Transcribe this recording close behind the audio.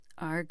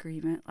Our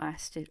agreement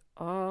lasted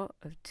all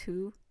of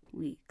 2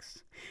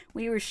 weeks.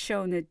 We were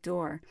shown the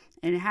door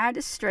and had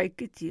to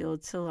strike a deal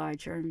to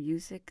lodge our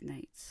music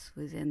nights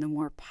within the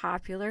more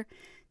popular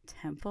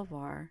Temple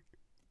Bar.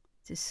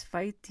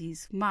 Despite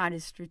these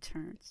modest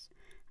returns,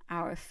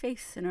 our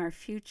faith in our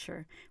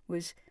future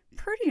was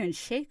pretty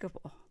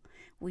unshakable.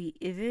 We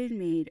even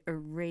made a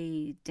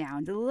raid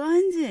down to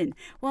London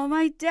while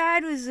my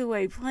dad was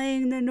away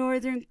playing the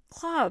northern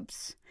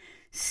clubs.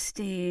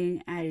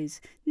 Staying at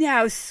his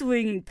now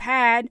swinging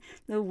pad,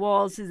 the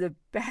walls of the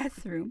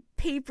bathroom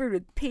papered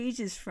with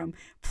pages from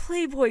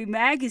Playboy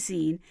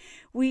magazine,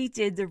 we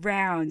did the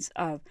rounds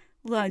of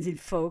London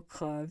folk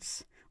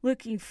clubs,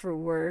 looking for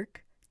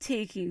work,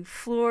 taking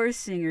floor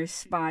singer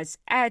spots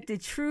at the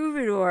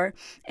Troubadour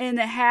and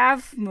the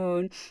Half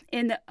Moon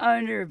in the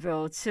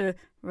Underbill to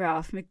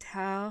Ralph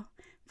McTell.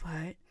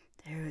 But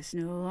there was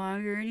no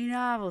longer any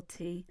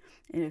novelty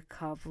in a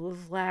couple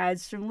of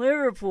lads from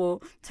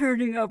Liverpool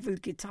turning up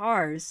with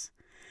guitars.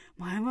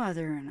 My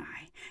mother and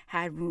I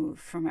had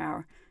moved from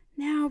our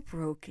now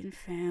broken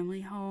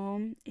family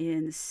home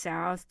in the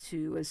south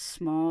to a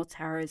small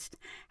terraced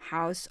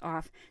house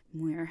off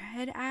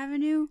Muirhead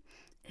Avenue.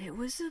 It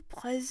was a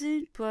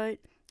pleasant but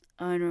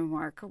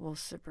unremarkable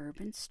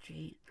suburban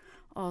street,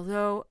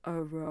 although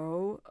a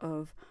row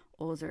of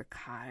older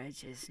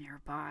cottages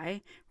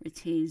nearby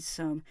retained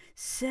some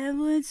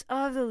semblance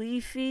of the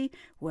leafy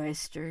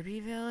West Derby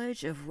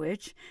village of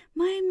which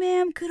my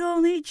mam could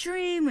only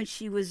dream when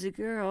she was a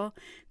girl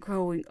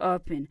growing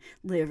up in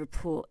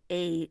Liverpool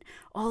 8.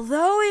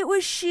 Although it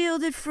was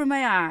shielded from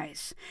my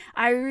eyes,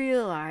 I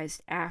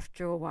realized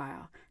after a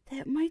while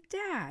that my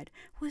dad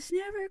was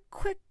never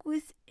quick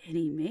with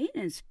any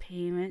maintenance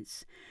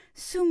payments,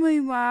 so my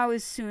ma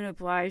was soon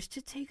obliged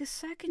to take a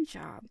second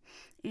job,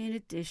 in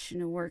addition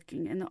to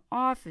working in the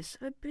office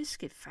of a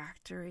biscuit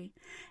factory,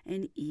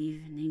 an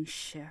evening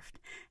shift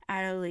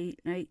at a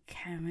late-night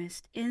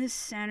chemist in the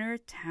center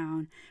of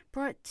town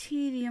brought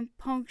tedium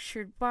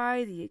punctured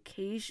by the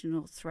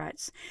occasional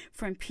threats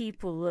from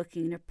people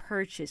looking to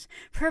purchase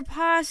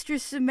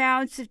preposterous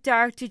amounts of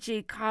Dr.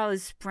 J.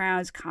 Collis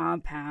Brown's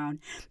compound.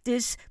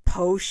 This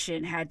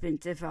potion had been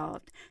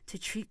developed to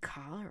treat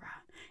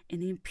cholera in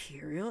the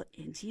Imperial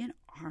Indian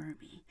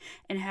Army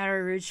and had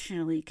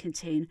originally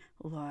contained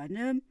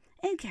laudanum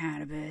and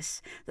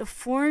cannabis. The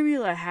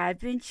formula had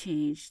been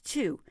changed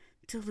to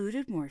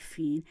diluted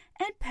morphine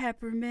and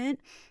peppermint,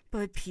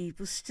 but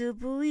people still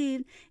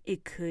believed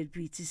it could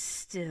be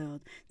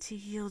distilled to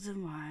yield a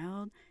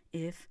mild,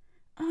 if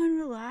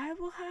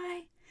unreliable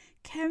high.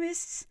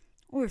 Chemists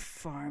or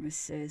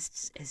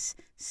pharmacists, as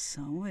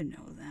some would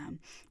know them,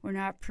 were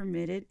not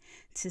permitted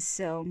to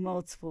sell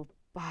multiple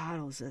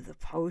bottles of the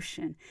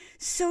potion,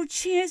 so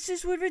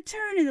chances would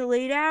return in the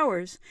late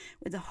hours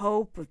with the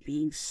hope of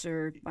being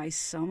served by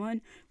someone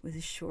with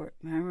a short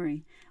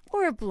memory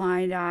or a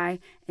blind eye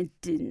and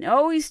didn't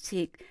always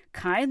take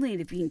kindly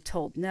to being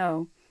told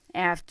no.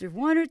 After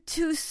one or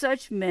two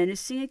such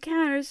menacing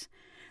encounters,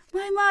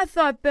 my ma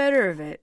thought better of it